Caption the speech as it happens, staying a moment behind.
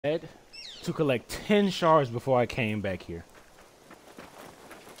Had to collect 10 shards before I came back here.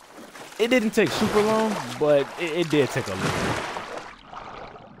 It didn't take super long, but it did take a little bit.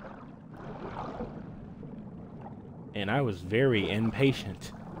 And I was very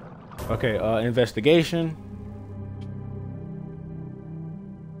impatient. Okay, investigation.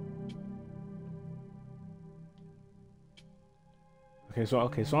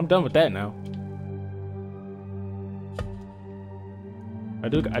 Okay, so I'm done with that now. I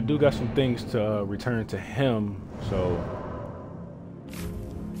do got some things to return to him, so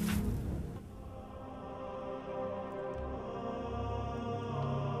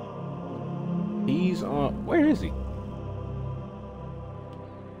he's on. Where is he?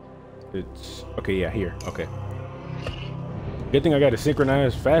 It's okay. Yeah, here. Okay. Good thing I got a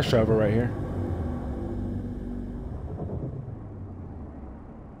synchronized fast travel right here.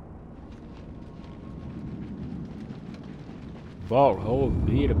 Vault, hold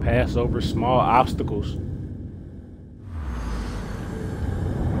B to pass over small obstacles.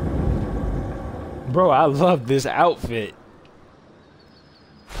 Bro, I love this outfit.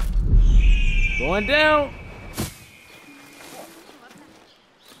 Going down.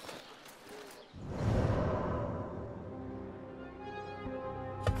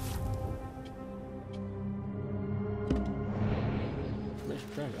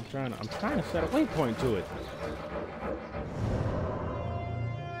 I'm trying to set a waypoint to it.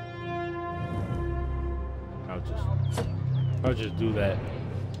 I'll just do that.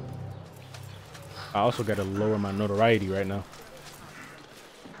 I also gotta lower my notoriety right now.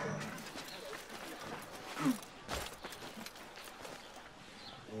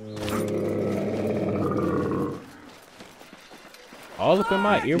 All up in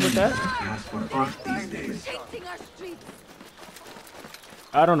my ear with that?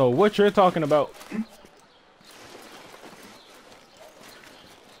 I don't know what you're talking about.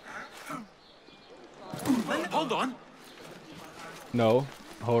 Hold on. No,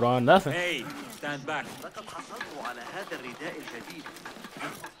 hold on, nothing. Hey, stand back.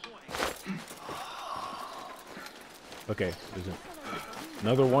 Okay, there's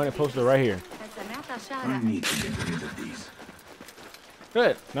another one posted right here. I need to get rid of these.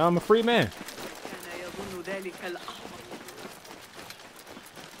 Good, now I'm a free man.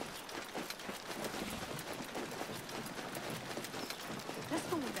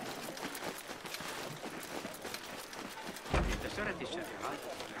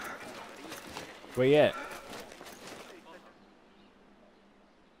 Where you at?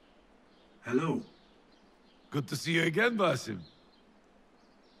 Hello. Good to see you again, Basim.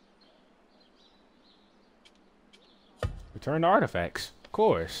 Return the artifacts, of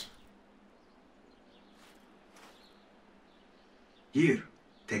course. Here,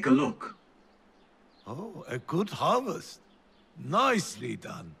 take a look. Oh, a good harvest. Nicely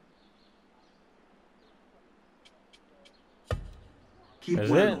done. Keep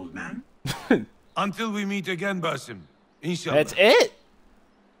That's well, it? old man. Until we meet again, Basim. Inshallah. That's it?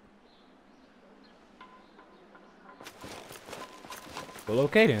 Well,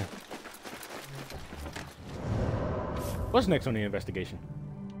 okay then. What's next on the investigation?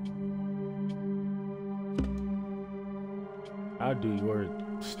 I'll do your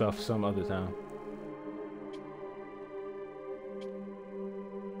stuff some other time.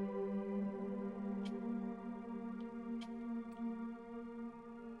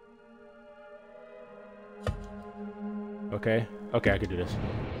 Okay, I can do this.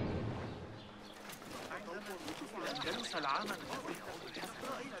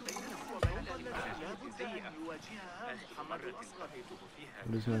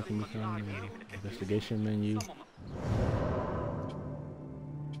 What is that? Can we find the investigation menu?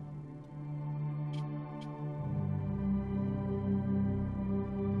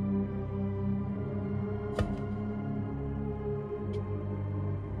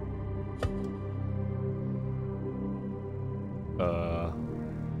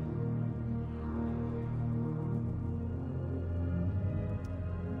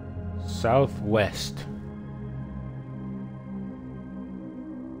 Southwest.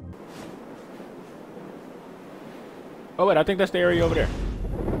 Oh wait, I think that's the area over there.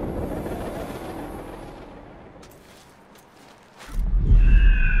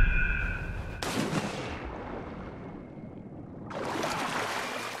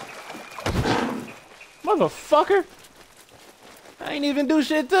 Motherfucker! I ain't even do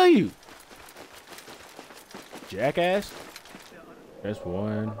shit to you. Jackass. That's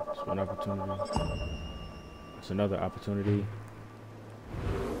one. That's one opportunity. That's another opportunity.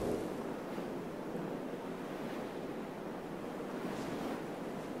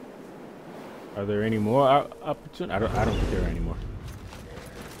 Are there any more opportunities? I don't think there are any more.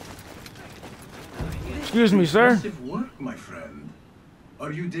 Excuse me, sir. Impressive work, my friend.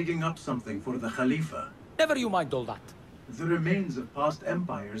 Are you digging up something for the Khalifa? Never you mind all that. The remains of past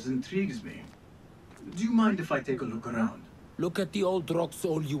empires intrigues me. Do you mind if I take a look around? Look at the old rocks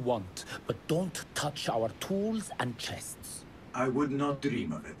all you want, but don't touch our tools and chests. I would not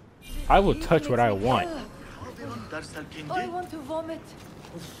dream of it. I will touch what I want. I want to vomit.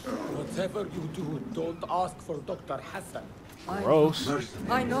 Whatever you do, don't ask for Dr. Hassan. Gross.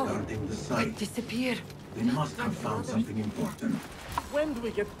 I know. Guarding the I site. disappear. They must have found something important. When do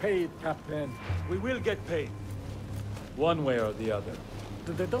we get paid, Captain? We will get paid. One way or the other.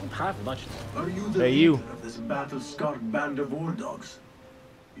 They don't have much. Are you the Hey, leader you. of this battle-scarred band of war dogs?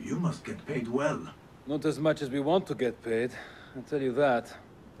 You must get paid well. Not as much as we want to get paid. I'll tell you that.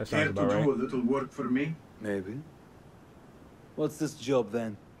 That Care sounds to about do right. a little work for me? Maybe. What's this job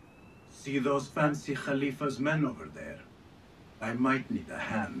then? See those fancy Khalifa's men over there? I might need a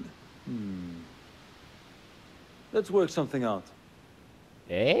hand. Let's work something out.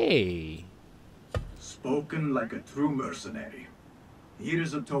 Hey. Spoken like a true mercenary. Here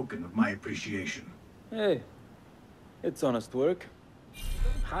is a token of my appreciation. Hey, it's honest work.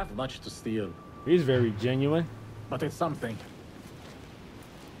 Don't have much to steal, He's very genuine. but it's something.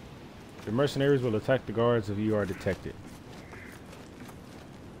 The mercenaries will attack the guards if you are detected.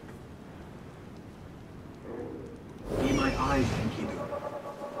 Be my eyes, Enkidu.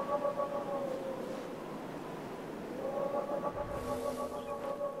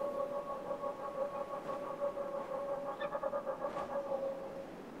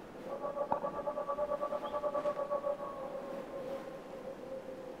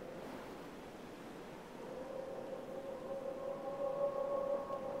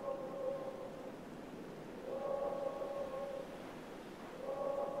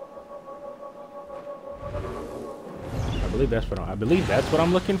 I believe that's what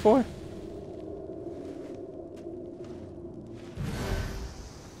I'm looking for.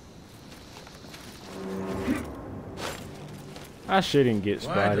 I shouldn't get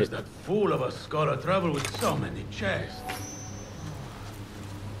Why does spotted. that fool of a scholar travel with so many chests?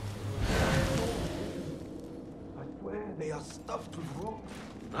 I swear they are stuffed with rope.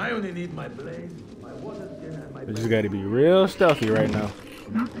 I only need my blade, my water skin, and my... I just got to be real stealthy right now.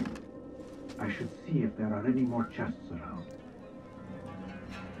 Nothing. I should see if there are any more chests around.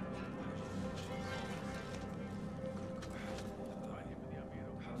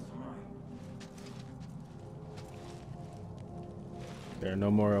 There are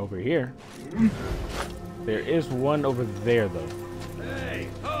no more over here. There is one over there, though. Hey,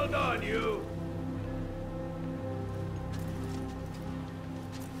 hold on, you!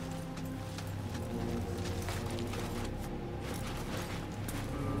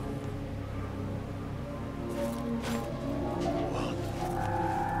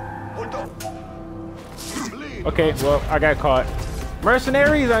 Okay, well, I got caught.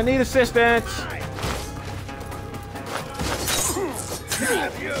 Mercenaries, I need assistance.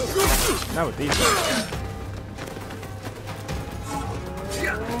 Not with these guys.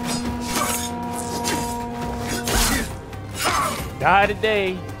 Die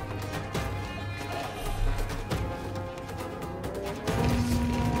today.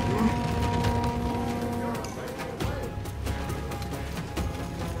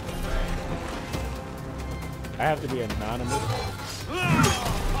 I have to be anonymous.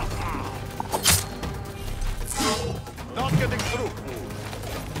 Not getting through.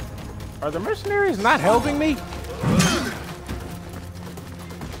 Are the mercenaries not helping me?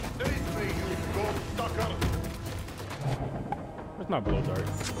 Where's my blow dart?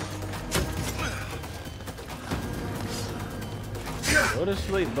 Go to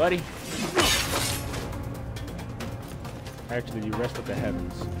sleep, buddy. Actually, you rest with the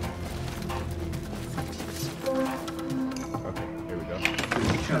heavens. Okay, here we go.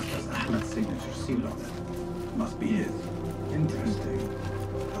 This chest has Ahmed's signature seal on it. Must be his. Interesting.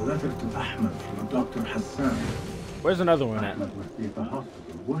 A letter to Ahmed from a Dr. Hassan. Where's another one at? Ahmed must be at the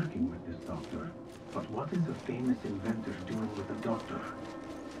hospital working with this doctor. But what is a famous inventor doing with a doctor?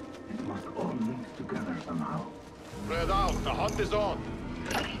 It must all link together somehow. Spread out. The hunt is on.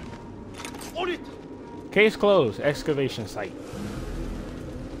 On it. Case closed. Excavation site.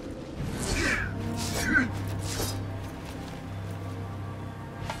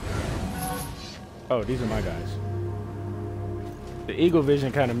 Oh, these are my guys. The eagle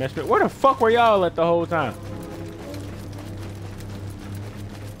vision kind of messed me. Where the fuck were y'all at the whole time?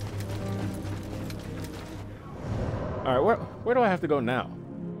 All right, where do I have to go now?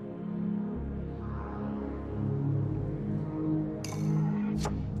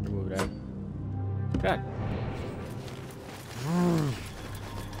 Remove that. God.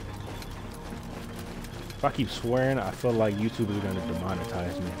 If I keep swearing, I feel like YouTube is gonna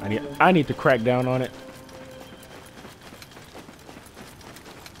demonetize me. I need to crack down on it.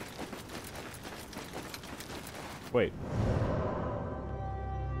 Wait.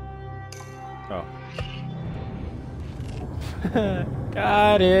 Oh.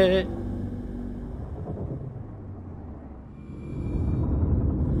 Got it.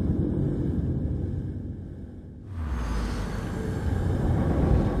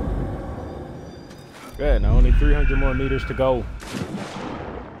 Good, now only 300 more meters to go.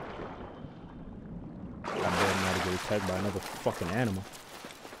 I better not get attacked by another fucking animal.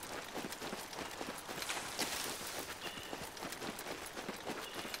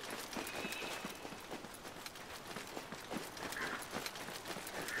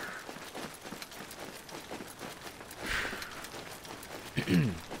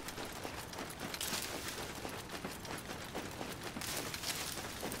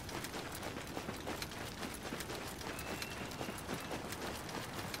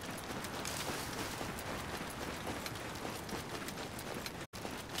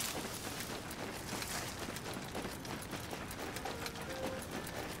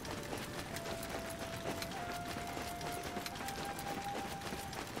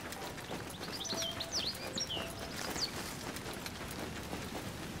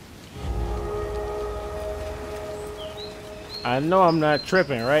 I know I'm not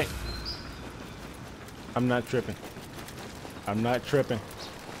tripping, right? I'm not tripping. I'm not tripping.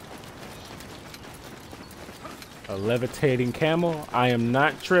 A levitating camel? I am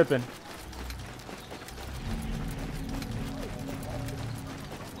not tripping.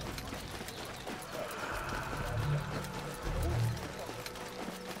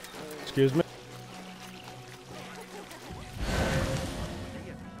 Excuse me.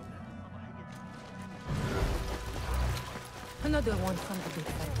 Another one from the big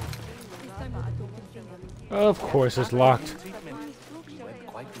fight. Of course it's locked.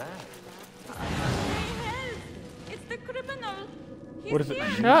 It's the criminal. What is it?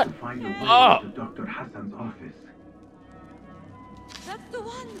 Here. Shut Find a way up! to Dr. Hassan's office. That's the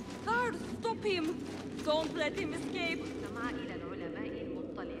one. Guard, stop him. Don't let him escape.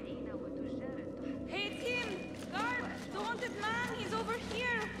 Hey, it's him. Guard, the wanted man. He's over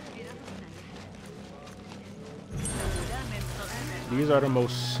here. These are the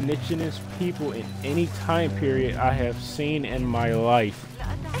most snitchingest people in any time period I have seen in my life.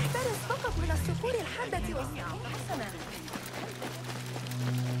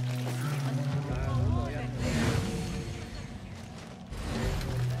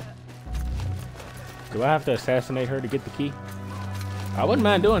 Do I have to assassinate her to get the key? I wouldn't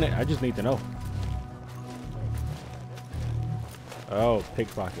mind doing it. I just need to know. Oh,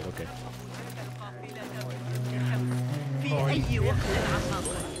 pickpocket. Okay.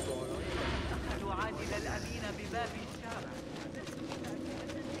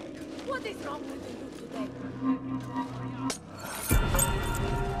 What is wrong with you today?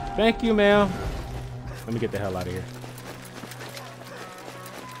 Thank you, ma'am. Let me get the hell out of here.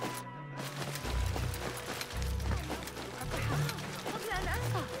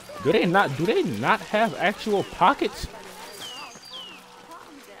 Do they not have actual pockets?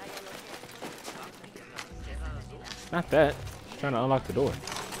 Not that. I'm trying to unlock the door.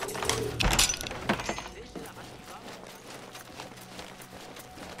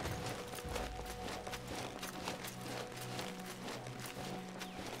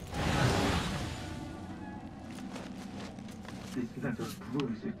 This letter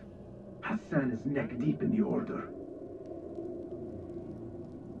proves it. Hassan is neck deep in the order.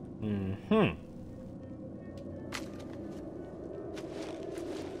 Mm-hmm.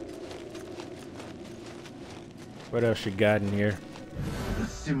 What else you got in here? The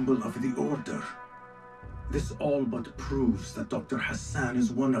symbol of the order. This all but proves that Dr. Hassan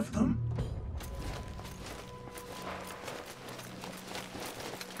is one of them.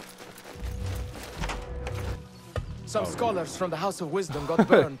 Some scholars from the House of Wisdom got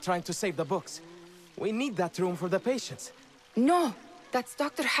burned trying to save the books. We need that room for the patients. No, that's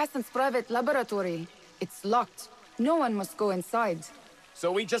Dr. Hassan's private laboratory. It's locked. No one must go inside.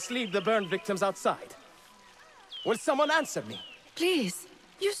 So we just leave the burned victims outside. Will someone answer me? Please,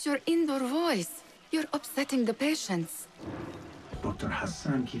 use your indoor voice. You're upsetting the patients. Dr.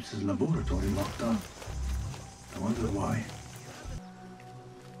 Hassan keeps his laboratory locked up. I wonder why.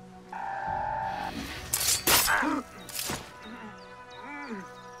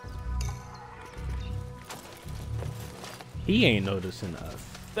 He ain't noticing a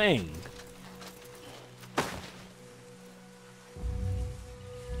thing.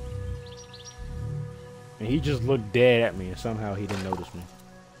 And he just looked dead at me and somehow he didn't notice me.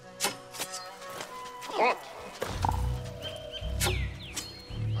 Hot!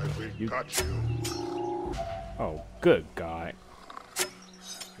 Got you. Oh, good God.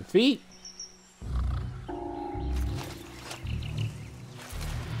 The feet?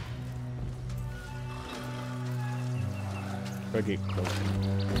 Gotta get closer.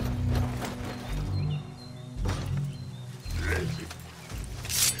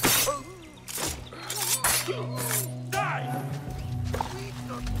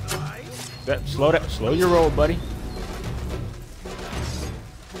 Slow your roll, buddy.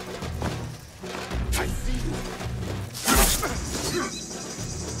 I see you.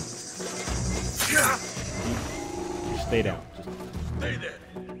 Just stay down. Stay there.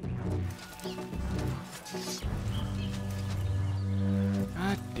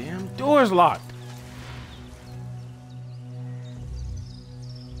 God damn, door's locked.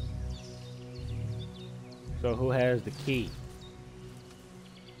 So who has the key?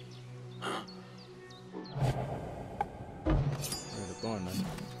 Where's it going, man?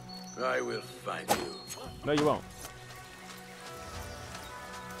 I will find you. No, you won't.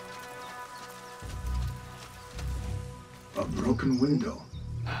 A broken window.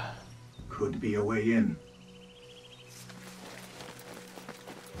 Could be a way in.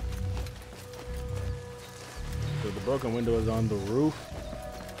 So the broken window is on the roof.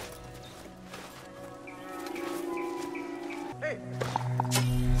 Hey!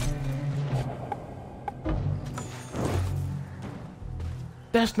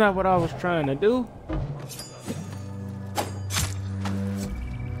 That's not what I was trying to do.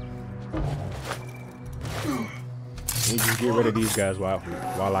 Let me just get rid of these guys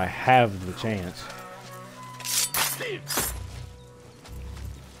while I have the chance.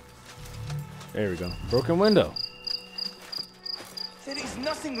 There we go. Broken window. There is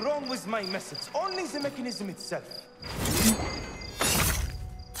nothing wrong with my message, only the mechanism itself.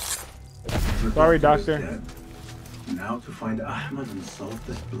 The Sorry, is Doctor. dead. Now to find Ahmed and solve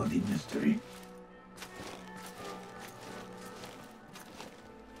this bloody mystery.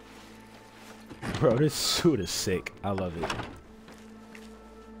 Bro, this suit is sick. I love it.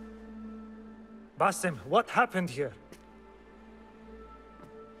 Basim, what happened here?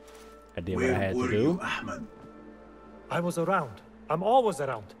 I did what I Where had to were do. you, Ahmed? I was around. I'm always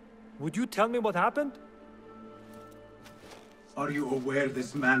around. Would you tell me what happened? Are you aware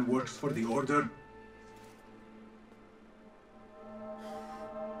this man works for the Order?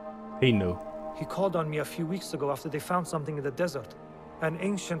 He knew. He called on me a few weeks ago after they found something in the desert. An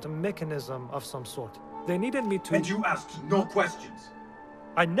ancient mechanism of some sort. They needed me to... And you asked no questions?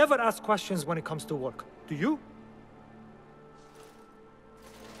 I never ask questions when it comes to work. Do you?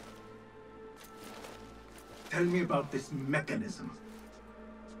 Tell me about this mechanism.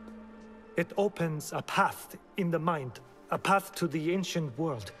 It opens a path in the mind. A path to the ancient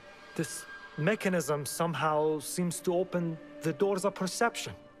world. This mechanism somehow seems to open the doors of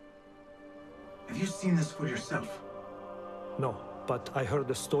perception. Have you seen this for yourself? No, but I heard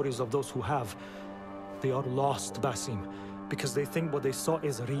the stories of those who have. They are lost, Basim, because they think what they saw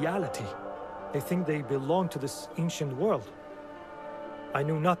is reality. They think they belong to this ancient world. I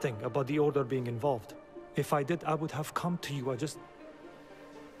knew nothing about the Order being involved. If I did, I would have come to you.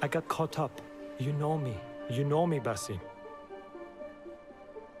 I got caught up. You know me. You know me, Basim.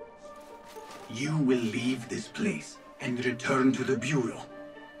 You will leave this place and return to the Bureau.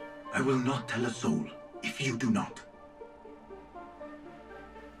 I will not tell a soul if you do not.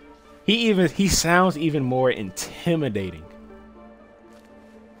 He sounds even more intimidating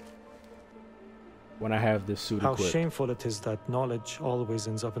when I have this suit How equipped. shameful it is that knowledge always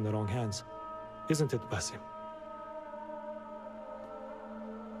ends up in the wrong hands. Isn't it, Basim?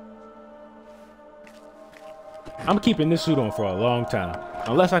 I'm keeping this suit on for a long time.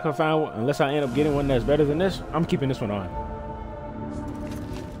 Unless I end up getting one that's better than this, I'm keeping this one on.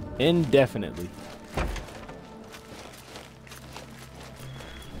 Indefinitely.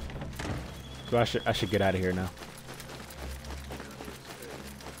 So I should get out of here now.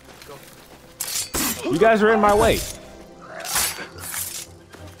 You guys are in my way.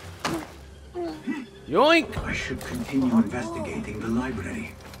 Yoink! I should continue investigating the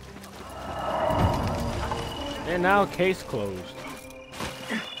library. And now case closed.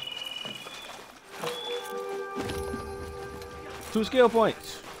 Two skill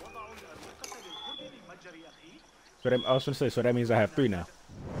points. So I was gonna say, so that means I have 3 now.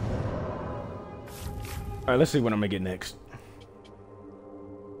 Alright, let's see what I'm gonna get next.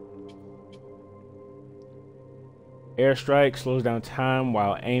 Airstrike slows down time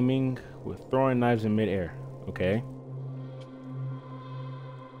while aiming with throwing knives in midair. Okay.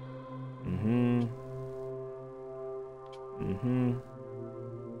 I feel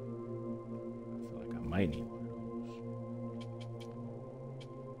like I might need one of those.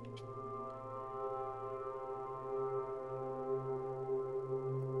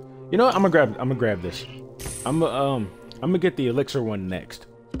 You know what? I'm gonna grab this. I'm gonna get the elixir one next.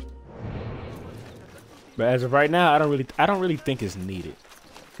 But as of right now, I don't really think it's needed,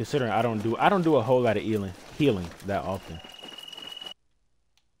 considering I don't do a whole lot of healing that often.